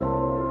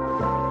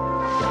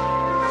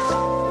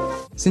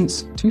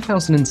Since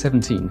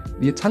 2017,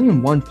 the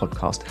Italian Wine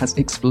Podcast has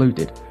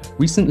exploded,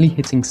 recently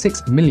hitting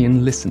 6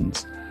 million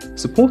listens.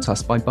 Support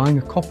us by buying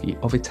a copy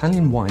of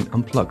Italian Wine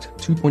Unplugged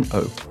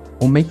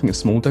 2.0 or making a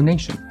small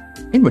donation.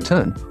 In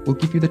return, we'll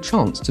give you the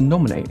chance to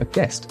nominate a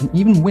guest and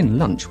even win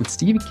lunch with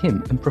Stevie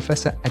Kim and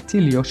Professor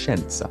Attilio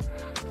Scienza.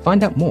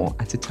 Find out more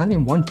at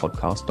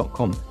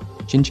italianwinepodcast.com.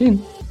 Chin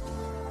chin!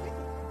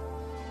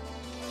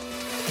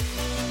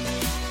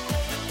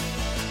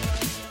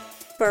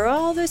 For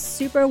all the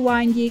super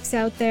wine geeks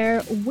out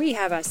there, we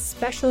have a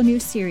special new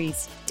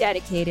series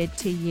dedicated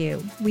to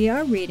you. We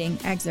are reading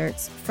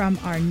excerpts from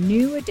our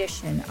new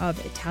edition of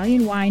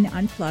Italian Wine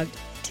Unplugged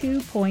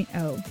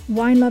 2.0.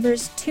 Wine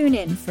lovers, tune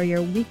in for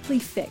your weekly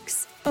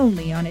fix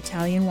only on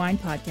Italian Wine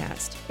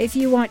Podcast. If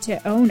you want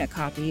to own a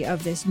copy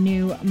of this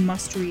new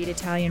must-read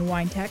Italian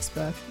wine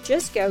textbook,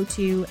 just go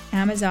to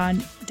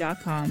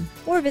Amazon.com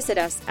or visit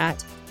us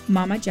at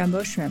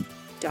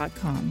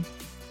mamajumboshrimp.com.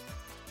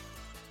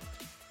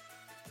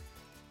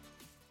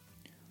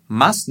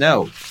 Must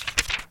know: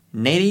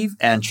 native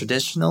and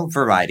traditional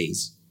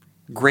varieties,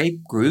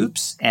 grape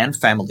groups and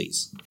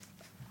families.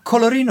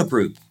 Colorino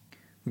group: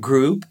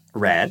 Group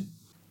red,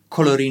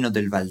 Colorino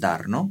del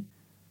Valdarno.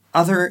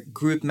 Other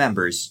group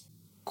members: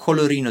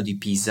 Colorino di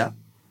Pisa,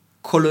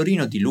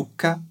 Colorino di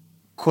Lucca,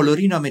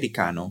 Colorino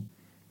Americano.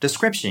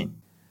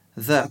 Description: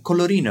 the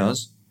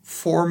Colorinos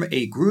form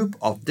a group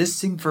of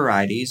distinct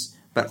varieties,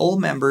 but all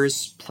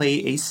members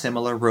play a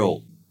similar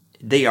role.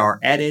 They are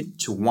added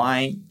to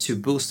wine to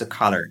boost the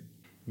color.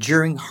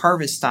 During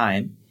harvest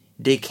time,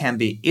 they can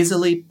be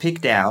easily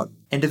picked out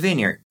in the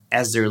vineyard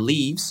as their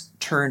leaves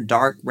turn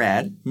dark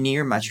red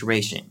near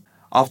maturation.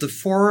 Of the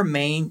 4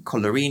 main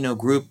Colorino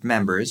group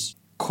members,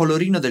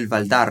 Colorino del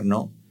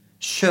Valdarno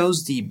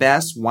shows the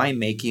best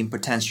winemaking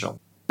potential.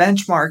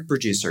 Benchmark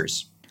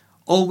producers: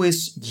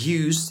 always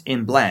used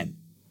in blend,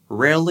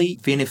 rarely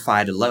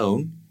vinified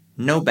alone,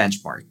 no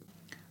benchmark.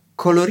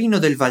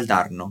 Colorino del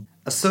Valdarno,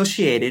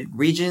 associated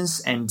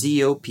regions and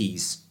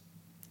DOPs.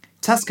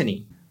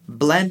 Tuscany,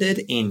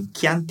 blended in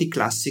Chianti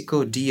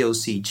Classico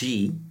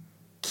DOCG,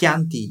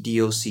 Chianti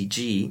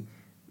DOCG,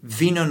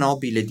 Vino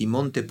Nobile di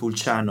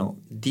Montepulciano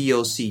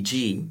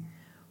DOCG,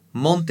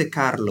 Monte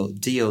Carlo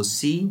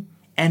DOC,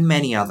 and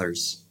many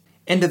others.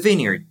 In the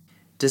vineyard,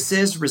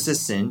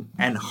 disease-resistant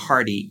and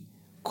hardy,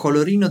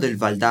 Colorino del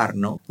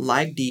Valdarno,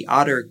 like the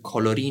other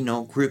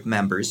Colorino group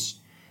members,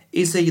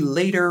 is a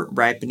later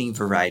ripening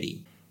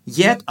variety.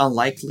 Yet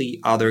unlike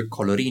other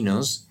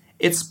Colorinos,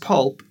 its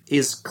pulp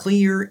is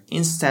clear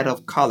instead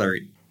of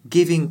colored,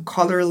 giving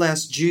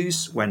colorless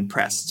juice when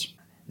pressed.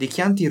 The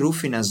Chianti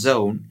Rufina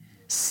zone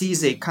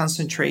sees a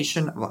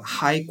concentration of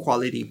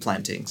high-quality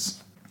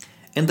plantings.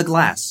 In the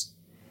glass,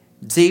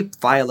 deep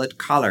violet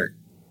color,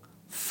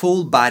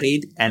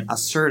 full-bodied and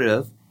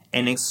assertive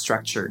in its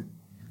structure.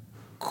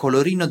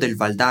 Colorino del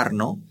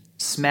Valdarno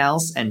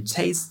smells and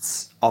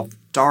tastes of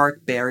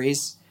dark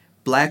berries,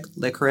 black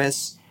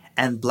licorice,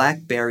 and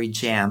blackberry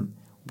jam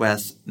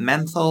with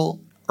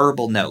menthol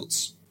herbal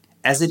notes.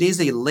 As it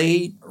is a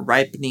late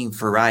ripening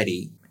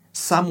variety,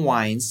 some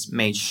wines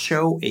may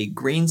show a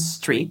green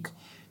streak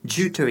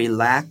due to a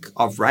lack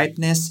of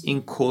ripeness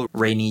in cool,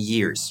 rainy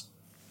years.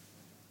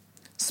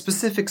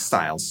 Specific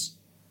styles: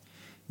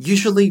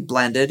 usually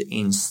blended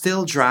in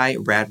still dry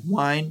red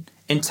wine,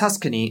 in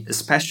Tuscany,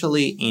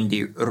 especially in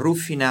the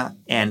Rufina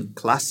and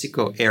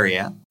Classico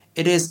area,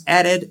 it is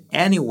added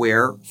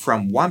anywhere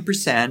from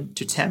 1%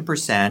 to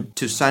 10%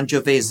 to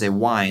Sangiovese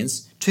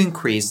wines to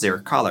increase their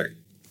color.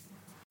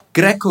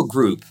 Greco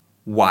group: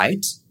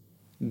 white,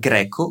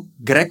 Greco,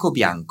 Greco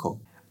bianco.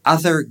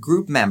 Other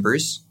group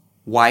members: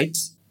 white,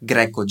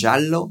 Greco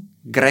giallo,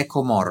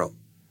 Greco moro.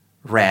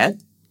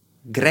 Red,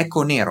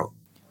 Greco nero.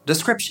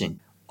 Description: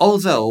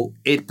 although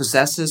it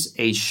possesses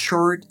a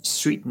short,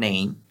 sweet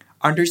name,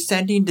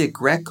 understanding the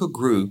Greco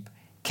group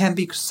can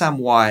be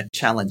somewhat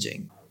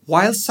challenging.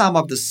 While some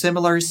of the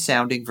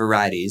similar-sounding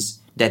varieties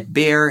that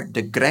bear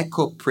the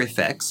Greco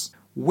prefix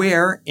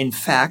were in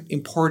fact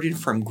imported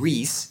from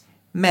Greece,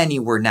 many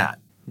were not.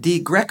 The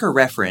Greco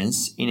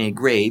reference in a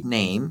grape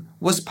name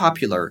was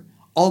popular,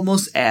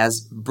 almost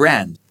as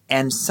brand,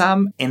 and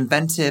some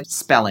inventive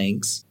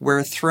spellings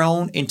were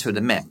thrown into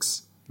the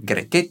mix: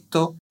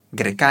 Grechetto,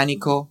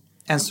 Grecanico,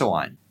 and so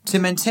on. To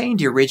maintain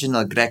the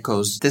original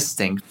Grecos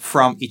distinct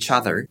from each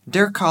other,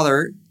 their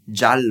color,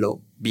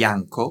 giallo,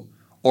 bianco,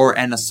 or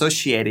an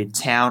associated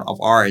town of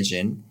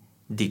origin,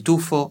 di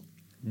Tufo,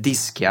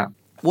 d'Ischia,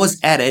 was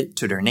added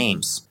to their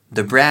names.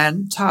 The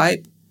brand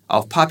type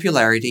of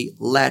popularity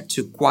led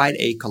to quite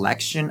a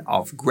collection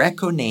of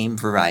Greco name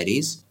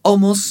varieties,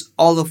 almost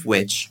all of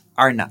which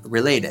are not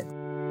related.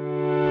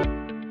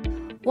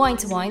 Wine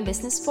to Wine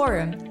Business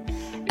Forum.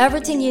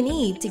 Everything you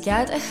need to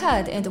get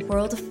ahead in the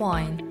world of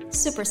wine.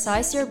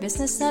 Supersize your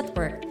business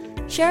network.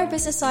 Share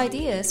business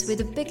ideas with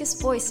the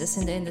biggest voices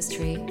in the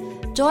industry.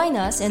 Join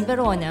us in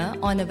Verona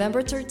on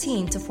November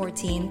 13 to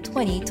 14,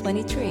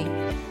 2023.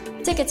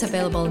 Tickets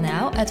available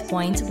now at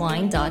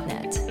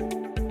winetowine.net.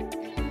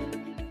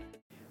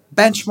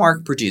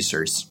 Benchmark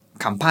producers: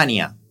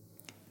 Campania,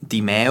 Di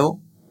Meo,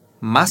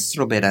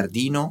 Mastro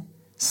Berardino,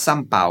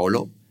 San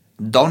Paolo,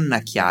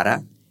 Donna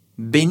Chiara,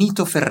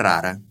 Benito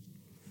Ferrara.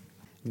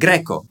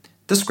 Greco.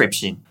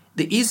 Description.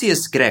 The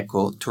easiest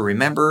Greco to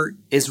remember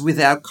is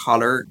without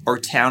color or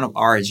town of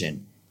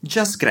origin,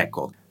 just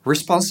Greco,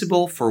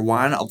 responsible for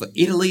one of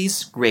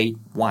Italy's great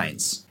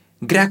wines.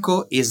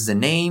 Greco is the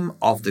name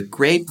of the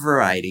grape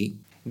variety.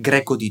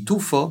 Greco di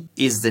Tufo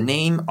is the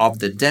name of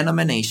the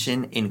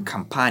denomination in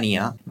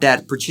Campania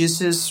that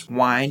produces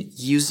wine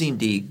using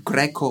the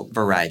Greco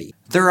variety.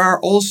 There are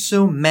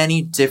also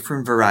many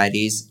different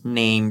varieties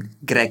named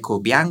Greco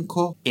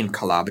Bianco in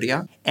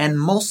Calabria, and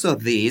most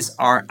of these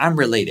are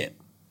unrelated.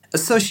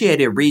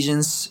 Associated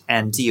regions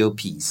and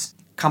DOPs.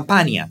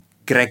 Campania,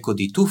 Greco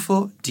di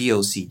Tufo,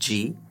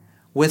 DOCG,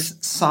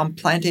 with some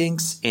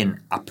plantings in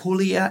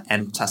Apulia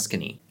and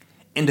Tuscany.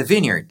 In the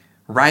vineyard,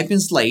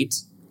 ripens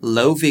late,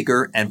 low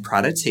vigor and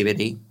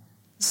productivity,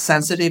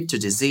 sensitive to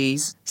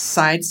disease,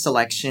 site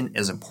selection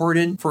is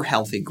important for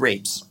healthy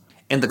grapes.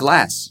 In the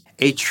glass,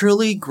 a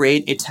truly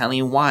great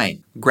Italian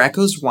wine.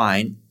 Greco's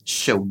wine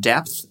show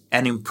depth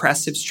and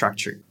impressive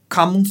structure.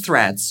 Common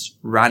threads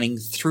running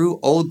through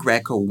all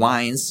Greco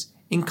wines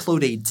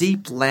include a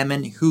deep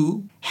lemon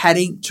hue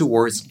heading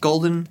towards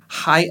golden,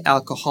 high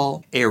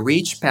alcohol, a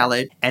rich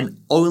palate, and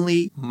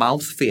oily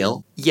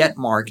mouthfeel, yet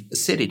marked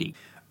acidity.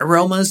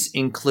 Aromas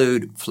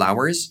include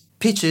flowers,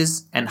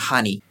 peaches, and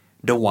honey.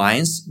 The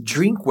wines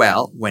drink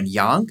well when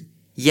young,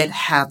 yet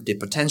have the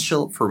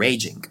potential for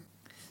aging.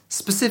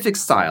 Specific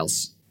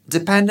styles.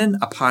 Dependent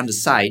upon the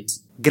site,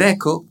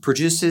 Greco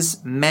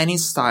produces many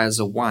styles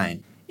of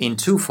wine. In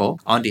Tufo,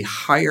 on the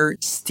higher,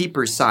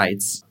 steeper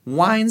sides,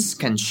 wines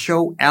can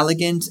show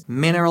elegant,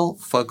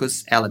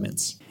 mineral-focused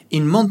elements.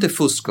 In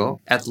Montefusco,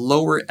 at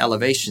lower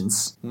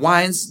elevations,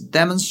 wines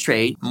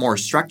demonstrate more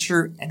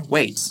structure and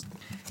weight.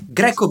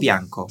 Greco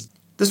Bianco.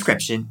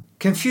 Description.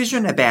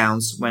 Confusion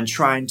abounds when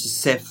trying to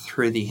sift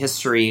through the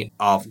history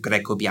of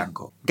Greco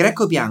Bianco.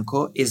 Greco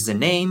Bianco is the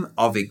name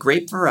of a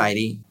grape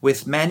variety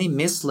with many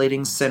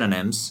misleading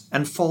synonyms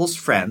and false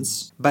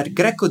friends, but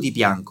Greco di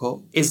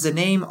Bianco is the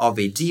name of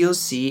a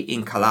DOC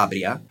in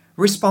Calabria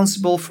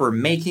responsible for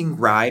making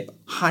ripe,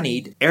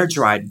 honeyed,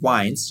 air-dried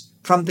wines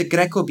from the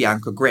Greco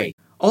Bianco grape.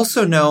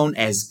 Also known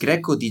as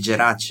Greco di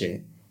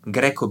Gerace,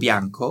 Greco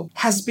Bianco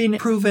has been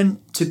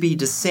proven to be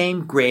the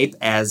same grape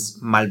as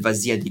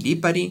Malvasia di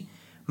Lipari,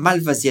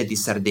 Malvasia di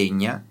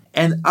Sardegna,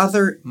 and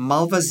other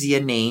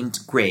Malvasia-named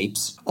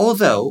grapes,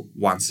 although,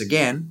 once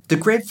again, the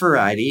grape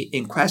variety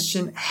in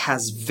question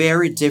has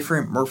very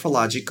different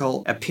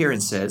morphological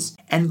appearances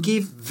and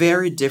give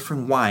very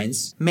different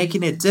wines,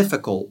 making it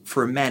difficult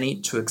for many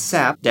to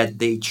accept that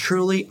they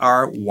truly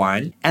are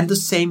one and the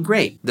same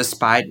grape,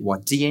 despite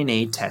what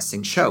DNA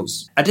testing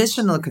shows.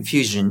 Additional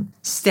confusion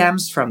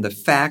stems from the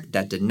fact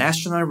that the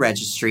National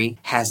Registry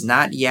has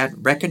not yet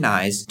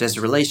recognized this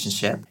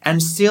relationship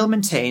and still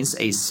maintains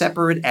a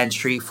separate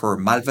entry for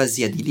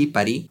Malvasia di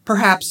Lipari,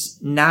 perhaps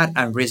not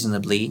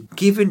unreasonably,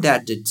 given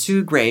that the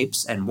two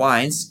grapes and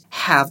wines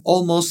have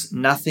almost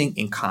nothing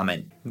in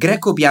common.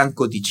 Greco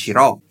Bianco di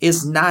Ciro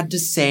is not the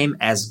same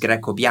as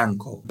Greco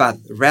Bianco, but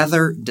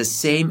rather the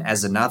same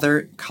as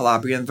another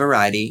Calabrian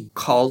variety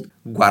called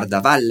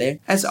Guardavalle,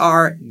 as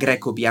are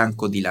Greco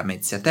Bianco di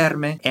Lamezia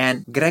Terme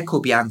and Greco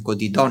Bianco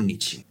di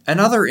Donnici.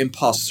 Another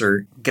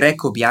impostor,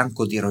 Greco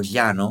Bianco di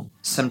Rogliano,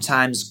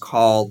 sometimes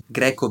called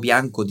Greco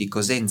Bianco di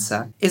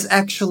Cosenza, is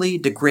actually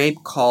the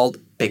grape called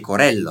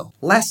Pecorello.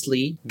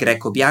 Lastly,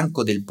 Greco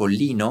Bianco del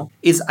Pollino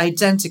is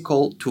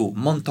identical to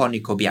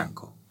Montonico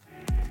Bianco.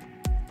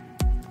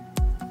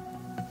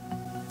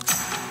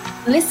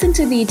 Listen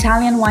to the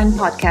Italian Wine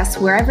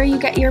Podcast wherever you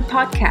get your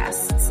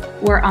podcasts.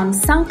 We're on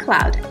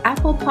SoundCloud,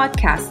 Apple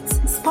Podcasts,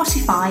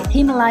 Spotify,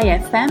 Himalaya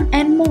FM,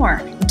 and more.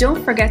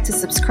 Don't forget to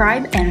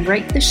subscribe and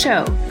rate the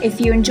show.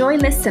 If you enjoy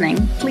listening,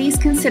 please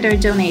consider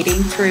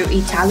donating through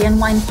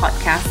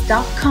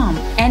ItalianWinePodcast.com.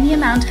 Any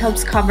amount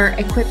helps cover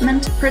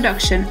equipment,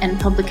 production, and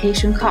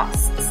publication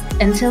costs.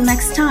 Until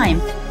next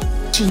time,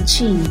 cin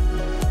cin.